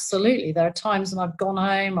 Absolutely. There are times when I've gone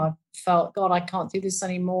home, I've felt, God, I can't do this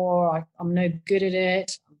anymore. I'm no good at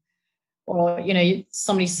it. Or,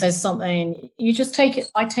 somebody says something, you just take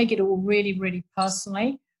it. I take it all really, really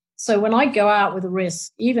personally. So when I go out with a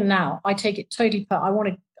risk, even now, I take it totally. I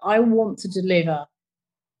want to deliver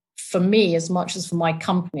for me as much as for my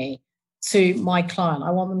company to my client.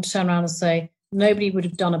 I want them to turn around and say, nobody would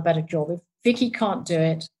have done a better job. If Vicky can't do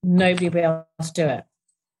it, nobody will be able to do it.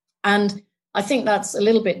 And I think that's a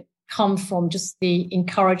little bit come from just the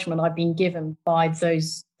encouragement I've been given by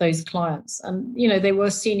those clients. And, they were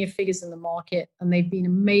senior figures in the market, and they've been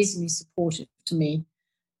amazingly supportive to me.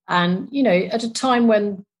 And, at a time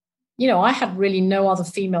when, I had really no other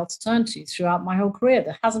female to turn to throughout my whole career.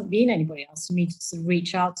 There hasn't been anybody else for me to sort of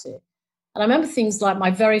reach out to. And I remember things like my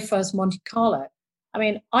very first Monte Carlo. I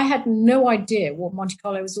mean, I had no idea what Monte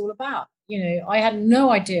Carlo was all about. I had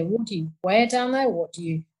no idea, what do you wear down there? What do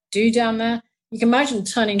you do down there? You can imagine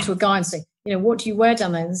turning to a guy and saying, what do you wear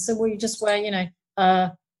down there? And they said, well, you just wear,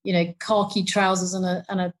 khaki trousers and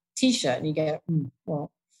a T-shirt, and you go,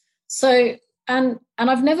 well. So, and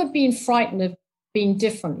I've never been frightened of being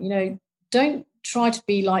different. Don't try to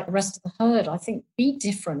be like the rest of the herd. I think be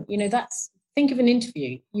different. Think of an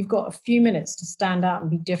interview. You've got a few minutes to stand out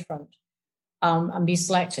and be different, and be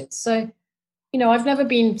selected. So, I've never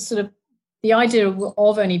been the idea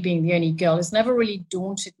of only being the only girl has never really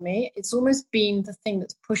daunted me. It's almost been the thing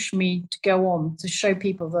that's pushed me to go on, to show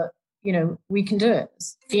people that, we can do it.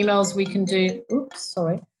 As females, we can do,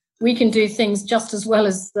 we can do things just as well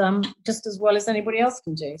as anybody else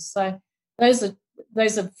can do. So those are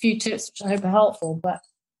a few tips which I hope are helpful. But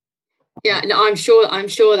yeah, no, I'm sure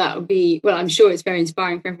that would be, well, I'm sure it's very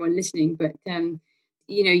inspiring for everyone listening, but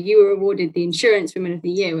you were awarded the Insurance Women of the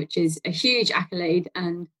Year, which is a huge accolade,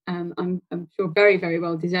 and I'm sure very, very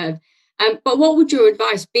well deserved. But what would your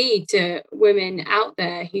advice be to women out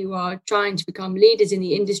there who are trying to become leaders in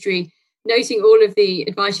the industry, noting all of the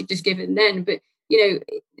advice you've just given then, but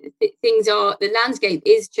the landscape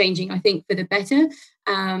is changing, I think, for the better.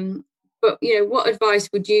 But what advice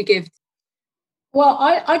would you give? Well,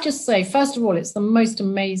 I just say, first of all, it's the most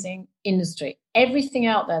amazing industry. Everything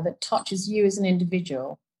out there that touches you as an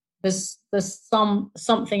individual, there's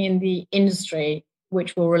something in the industry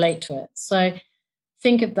which will relate to it. So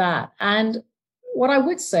think of that. And what I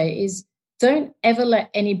would say is, don't ever let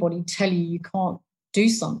anybody tell you can't do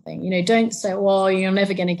something. Don't say, well, you're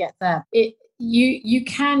never going to get there. You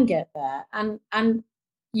can get there, and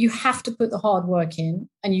you have to put the hard work in,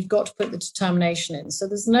 and you've got to put the determination in. So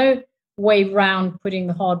there's no way round putting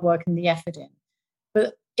the hard work and the effort in.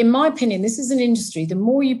 But in my opinion, this is an industry, the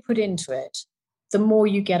more you put into it, the more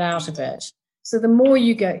you get out of it. So the more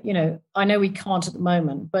you go, I know we can't at the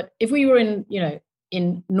moment, but if we were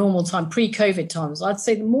in normal time, pre-COVID times, I'd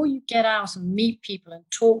say the more you get out and meet people and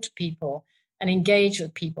talk to people and engage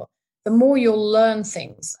with people, the more you'll learn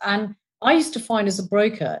things. And I used to find as a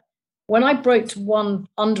broker, when I broke to one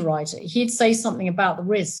underwriter, he'd say something about the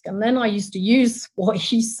risk, and then I used to use what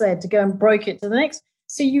he said to go and broker it to the next.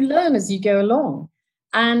 So you learn as you go along.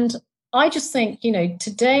 And I just think,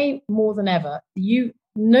 today more than ever,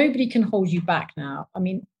 nobody can hold you back now. I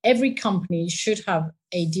mean, every company should have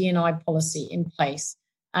a D&I policy in place,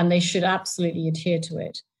 and they should absolutely adhere to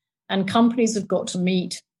it. And companies have got to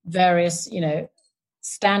meet various,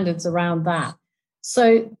 standards around that.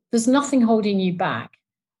 So there's nothing holding you back.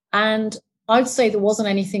 And I'd say there wasn't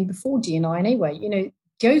anything before D&I anyway.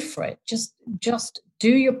 Go for it. Just do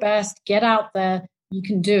your best. Get out there. You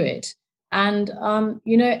can do it. And,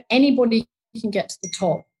 anybody can get to the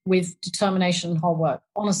top with determination and hard work,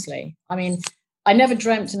 honestly. I mean, I never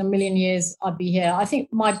dreamt in a million years I'd be here. I think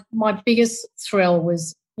my biggest thrill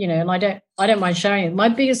was, and I don't mind sharing it. My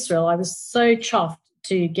biggest thrill, I was so chuffed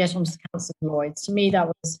to get onto the council of Lloyd's. To me, that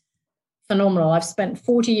was phenomenal. I've spent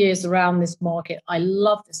 40 years around this market. I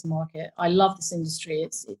love this market. I love this industry.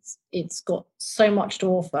 It's got so much to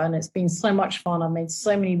offer, and it's been so much fun. I've made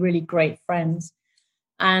so many really great friends.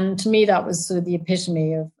 And to me, that was sort of the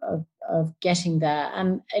epitome of getting there.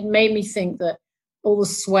 And it made me think that all the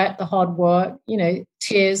sweat, the hard work,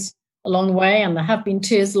 tears along the way, and there have been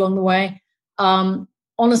tears along the way,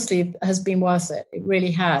 honestly, has been worth it. It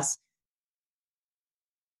really has.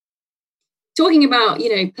 Talking about,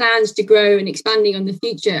 plans to grow and expanding on the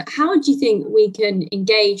future, how do you think we can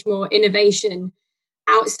engage more innovation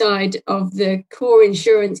outside of the core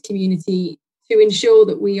insurance community to ensure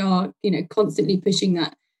that we are, constantly pushing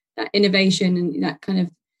that innovation and that kind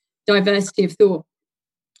of diversity of thought?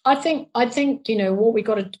 I think what we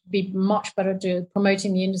got to be much better at is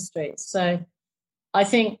promoting the industry. So I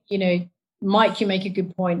think, Mike, you make a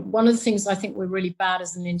good point. One of the things I think we're really bad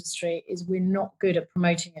as an industry is we're not good at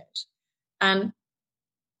promoting it. And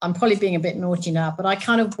I'm probably being a bit naughty now, but I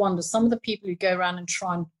kind of wonder, some of the people who go around and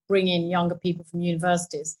try and bring in younger people from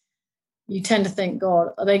universities, you tend to think,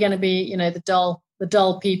 God, are they going to be, the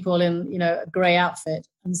dull people in, a grey outfit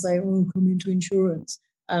and say, oh, come into insurance?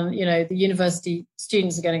 And, the university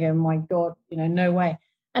students are going to go, my God, no way.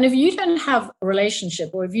 And if you don't have a relationship,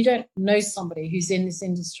 or if you don't know somebody who's in this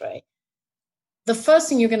industry, the first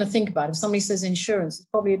thing you're going to think about if somebody says insurance is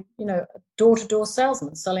probably, a door-to-door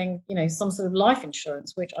salesman selling, some sort of life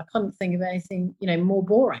insurance, which I couldn't think of anything, more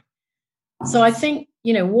boring. So I think,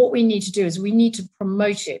 what we need to do is we need to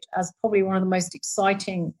promote it as probably one of the most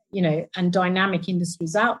exciting, and dynamic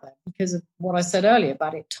industries out there, because of what I said earlier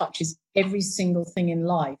about it touches every single thing in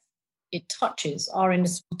life. It touches, our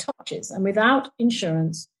industry touches. And without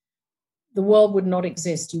insurance, the world would not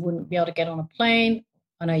exist. You wouldn't be able to get on a plane.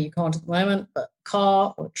 I know you can't at the moment, but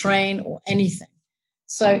car or train or anything.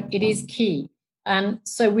 So it is key. And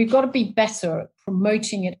so we've got to be better at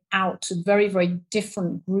promoting it out to very, very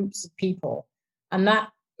different groups of people. And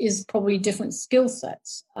that is probably different skill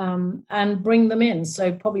sets, and bring them in.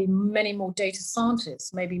 So probably many more data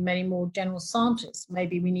scientists, maybe many more general scientists,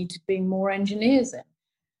 maybe we need to bring more engineers in.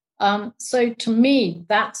 So to me,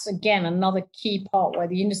 that's, again, another key part where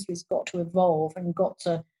the industry's got to evolve and got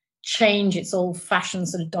to change its old-fashioned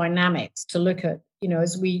sort of dynamics to look at,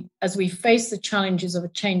 as we face the challenges of a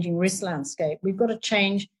changing risk landscape, we've got to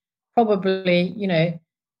change probably,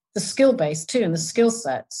 the skill base too and the skill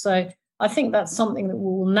set. So I think that's something that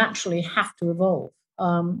will naturally have to evolve.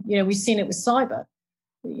 We've seen it with cyber.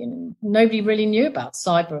 Nobody really knew about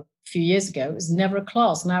cyber a few years ago. It was never a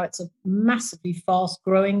class. Now it's a massively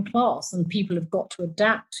fast-growing class, and people have got to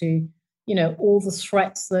adapt to, all the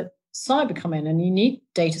threats that cyber come in. And you need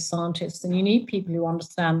data scientists and you need people who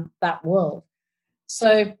understand that world.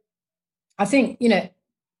 So I think,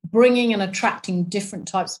 bringing and attracting different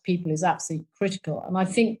types of people is absolutely critical. And I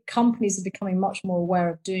think companies are becoming much more aware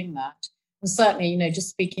of doing that. And certainly, just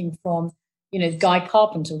speaking from, Guy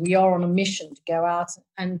Carpenter, we are on a mission to go out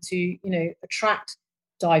and to, attract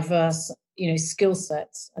diverse, skill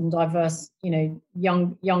sets and diverse,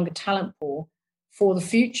 younger talent pool for the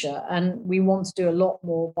future. And we want to do a lot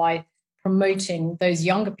more by promoting those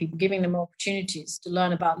younger people, giving them opportunities to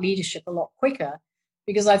learn about leadership a lot quicker.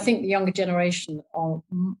 Because I think the younger generation are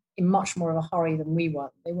in much more of a hurry than we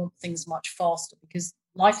were. They want things much faster because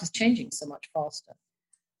life is changing so much faster.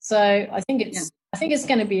 So I think it's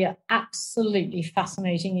going to be an absolutely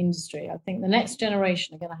fascinating industry. I think the next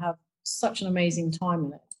generation are going to have such an amazing time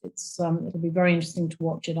in it. It'll be very interesting to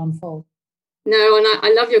watch it unfold. No, and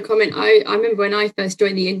I love your comment. I remember when I first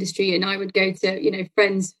joined the industry, and I would go to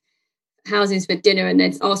friends' houses for dinner, and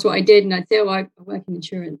they'd ask what I did, and I'd say, I work in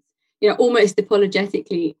insurance. Almost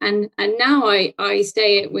apologetically. And now I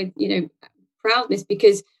say it with, proudness,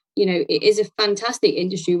 because, it is a fantastic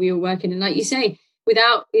industry we all work in. And like you say,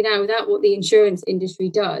 without what the insurance industry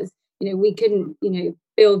does, we couldn't,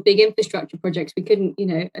 build big infrastructure projects. We couldn't,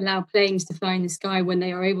 allow planes to fly in the sky when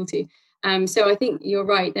they are able to. So I think you're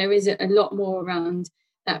right. There is a lot more around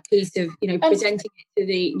that piece of, presenting it to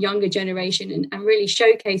the younger generation and really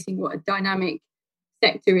showcasing what a dynamic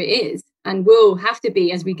sector it is and will have to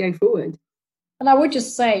be as we go forward. And I would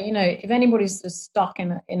just say, if anybody's just stuck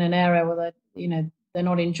in an area where they're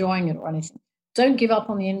not enjoying it or anything, don't give up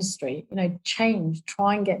on the industry. Change,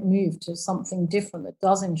 try and get moved to something different that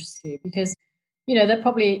does interest you, because they're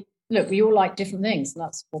probably, look, we all like different things, and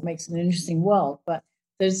that's what makes it an interesting world, but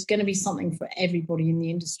there's going to be something for everybody in the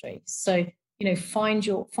industry. So find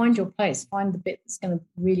your place, find the bit that's going to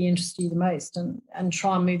really interest you the most, and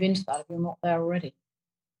try and move into that if you're not there already.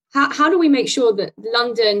 How do we make sure that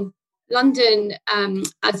London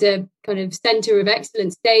as a kind of centre of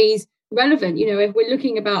excellence stays relevant? If we're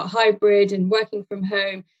looking about hybrid and working from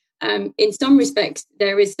home, in some respects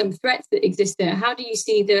there is some threats that exist there. How do you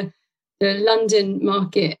see the London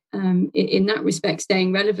market in that respect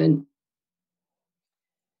staying relevant?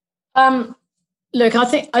 Look,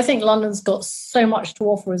 I think London's got so much to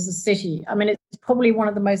offer as a city. I mean, it's probably one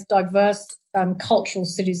of the most diverse cultural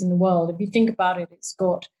cities in the world. If you think about it, it's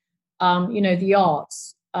got the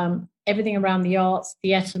arts, everything around the arts,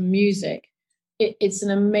 theatre, music. It's an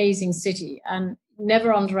amazing city, and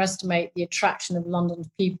never underestimate the attraction of London to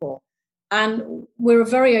people. And we're a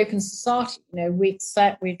very open society. We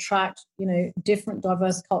attract, different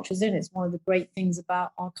diverse cultures in. It's one of the great things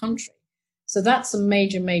about our country. So that's a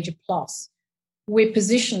major, major plus. We're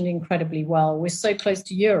positioned incredibly well. We're so close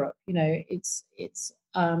to Europe. We're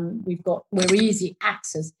easy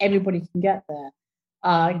access. Everybody can get there.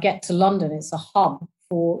 Get to London. It's a hub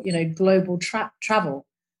for global travel.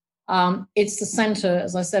 It's the centre,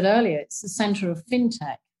 as I said earlier, it's the centre of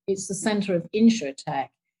fintech. It's the centre of insurtech.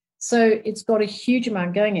 So it's got a huge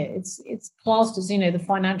amount going in. It's classed as the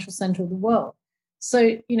financial centre of the world.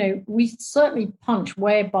 So we certainly punch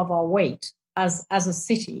way above our weight as a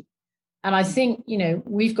city, and I think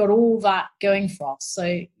we've got all that going for us. So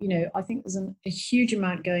I think there's a huge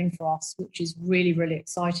amount going for us, which is really, really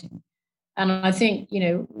exciting. And I think,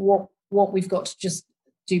 what we've got to just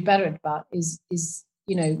do better about is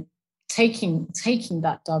taking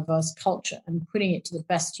that diverse culture and putting it to the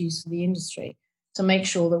best use for the industry to make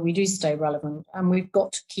sure that we do stay relevant. And we've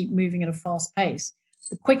got to keep moving at a fast pace.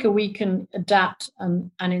 The quicker we can adapt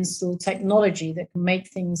and install technology that can make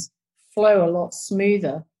things flow a lot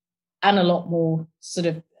smoother and a lot more sort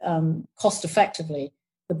of cost effectively,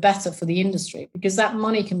 the better for the industry, because that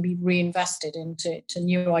money can be reinvested into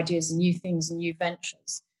new ideas and new things and new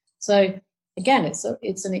ventures. So again,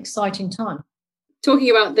 it's an exciting time.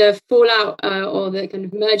 Talking about the fallout or the kind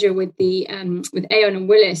of merger with the with Aon and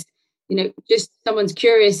Willis, just someone's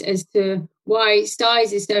curious as to why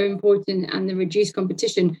size is so important and the reduced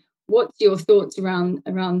competition. What's your thoughts around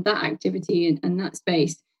that activity and that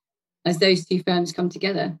space as those two firms come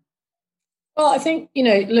together? Well, I think,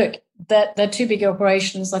 look, they're two big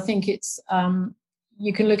operations. I think it's,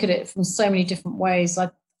 you can look at it from so many different ways.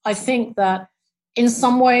 I think that in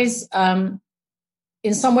some ways for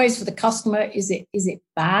the customer, is it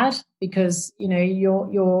bad? Because,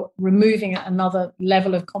 you're removing another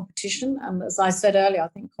level of competition. And as I said earlier, I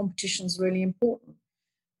think competition is really important.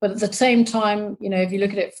 But at the same time, if you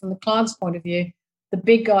look at it from the client's point of view, the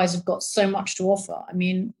big guys have got so much to offer. I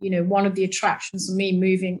mean, one of the attractions of me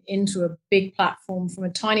moving into a big platform from a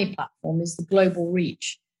tiny platform is the global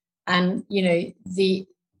reach. And,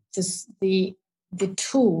 the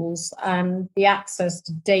tools and the access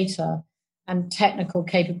to data and technical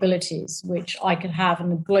capabilities, which I could have in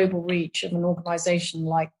the global reach of an organization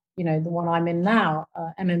like, the one I'm in now,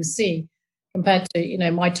 MMC, compared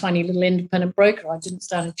to, my tiny little independent broker. I didn't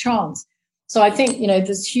stand a chance. So I think,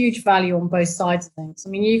 there's huge value on both sides of things. I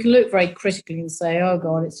mean, you can look very critically and say, oh,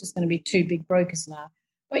 God, it's just going to be two big brokers now.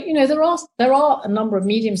 But, there are a number of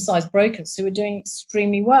medium-sized brokers who are doing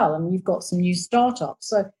extremely well, and you've got some new startups.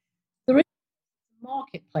 So there is a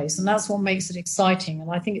marketplace, and that's what makes it exciting.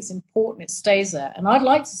 And I think it's important it stays there. And I'd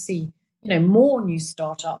like to see, more new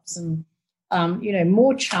startups and,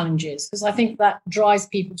 more challenges, because I think that drives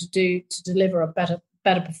people to deliver a better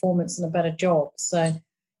performance and a better job. So,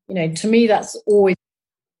 to me, that's always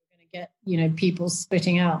going to get, people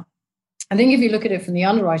spitting out. I think if you look at it from the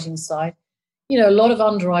underwriting side, a lot of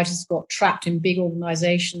underwriters got trapped in big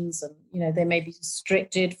organizations and, they may be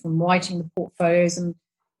restricted from writing the portfolios. And,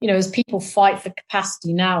 as people fight for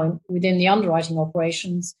capacity now within the underwriting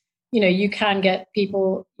operations, you can get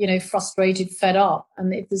people, frustrated, fed up.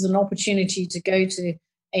 And if there's an opportunity to go to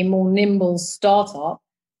a more nimble startup,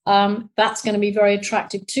 that's going to be very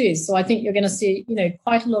attractive too. So I think you're going to see,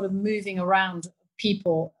 quite a lot of moving around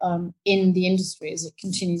people in the industry as it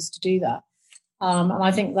continues to do that. And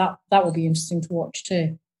I think that will be interesting to watch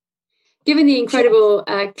too. Given the incredible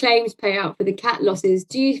claims payout for the cat losses,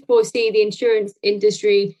 do you foresee the insurance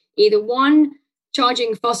industry either one,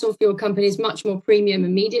 charging fossil fuel companies much more premium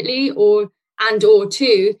immediately, or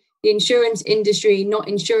two, the insurance industry not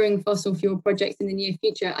insuring fossil fuel projects in the near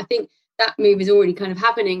future? I think that move is already kind of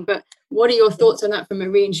happening, but what are your thoughts on that from a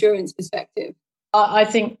reinsurance perspective? I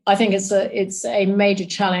think it's a major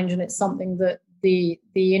challenge, and it's something that the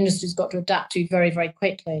industry's got to adapt to very, very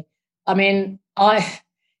quickly. I mean,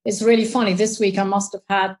 it's really funny. This week I must have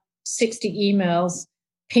had 60 emails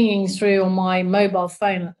pinging through on my mobile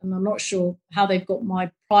phone, and I'm not sure how they've got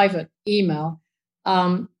my private email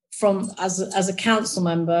from as a council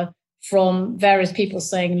member, from various people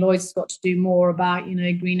saying Lloyd's got to do more about,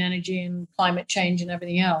 green energy and climate change and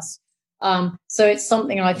everything else. So it's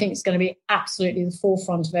something I think is going to be absolutely the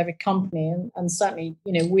forefront of every company. And certainly,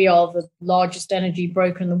 we are the largest energy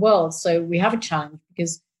broker in the world. So we have a challenge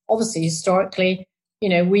because obviously historically,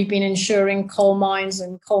 we've been insuring coal mines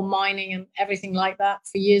and coal mining and everything like that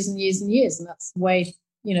for years and years and years. And that's the way,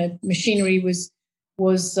 machinery was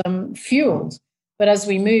fueled. But as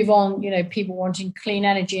we move on, people wanting clean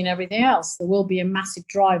energy and everything else, there will be a massive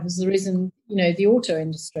drive as there is in, the auto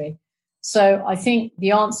industry. So I think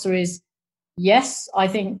the answer is yes. I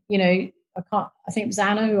think, I think it was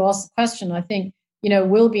Anna who asked the question. I think, it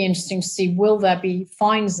will be interesting to see, will there be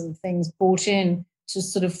fines and things brought in to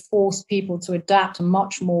sort of force people to adapt a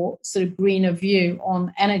much more sort of greener view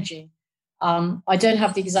on energy? I don't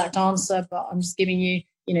have the exact answer, but I'm just giving you,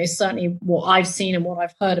 certainly what I've seen and what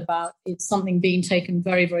I've heard about. It's something being taken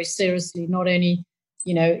very, very seriously, not only,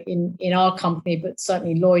 in our company, but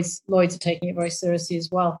certainly Lloyd's are taking it very seriously as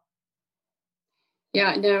well.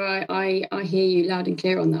 Yeah, no, I hear you loud and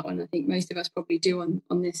clear on that one. I think most of us probably do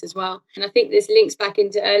on this as well. And I think this links back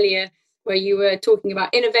into earlier where you were talking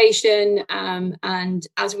about innovation, and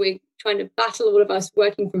as we're trying to battle, all of us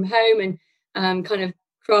working from home and kind of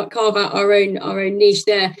carve out our own niche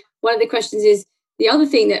there. One of the questions is, the other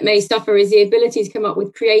thing that may suffer is the ability to come up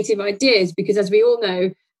with creative ideas, because as we all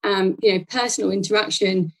know, personal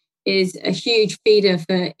interaction is a huge feeder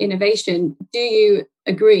for innovation. Do you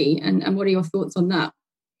agree? And what are your thoughts on that?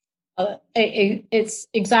 It's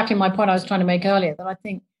exactly my point I was trying to make earlier, that I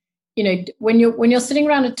think, when you're sitting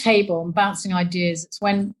around a table and bouncing ideas, it's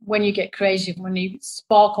when you get creative, when you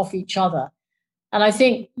spark off each other. And I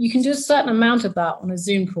think you can do a certain amount of that on a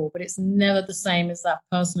Zoom call, but it's never the same as that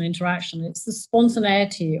personal interaction. It's the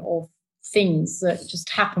spontaneity of things that just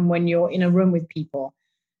happen when you're in a room with people.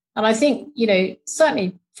 And I think,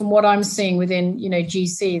 certainly from what I'm seeing within,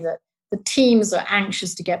 GC, that the teams are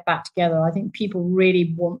anxious to get back together. I think people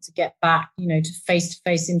really want to get back, to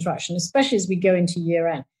face-to-face interaction, especially as we go into year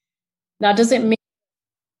end. Now, does it mean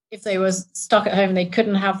if they were stuck at home, they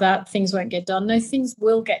couldn't have that, things won't get done? No, things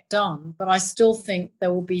will get done, but I still think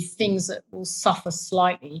there will be things that will suffer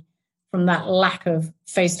slightly from that lack of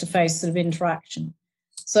face-to-face sort of interaction.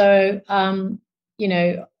 So,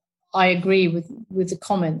 I agree with the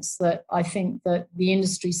comments that I think that the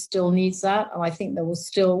industry still needs that. And I think there will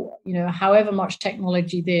still, however much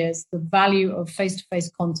technology there's, the value of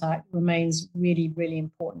face-to-face contact remains really, really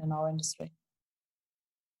important in our industry.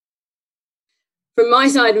 From my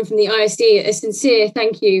side and from the ISD, a sincere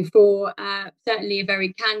thank you for certainly a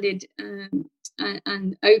very candid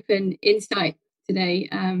and open insight today.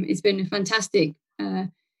 It's been a fantastic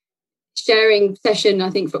sharing session,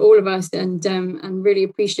 I think, for all of us, and really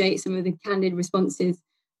appreciate some of the candid responses.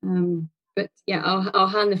 But yeah, I'll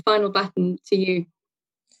hand the final baton to you.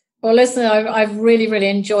 Well, listen, I've really, really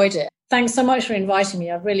enjoyed it. Thanks so much for inviting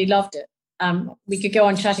me. I've really loved it. We could go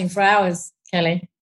on chatting for hours, Kelly.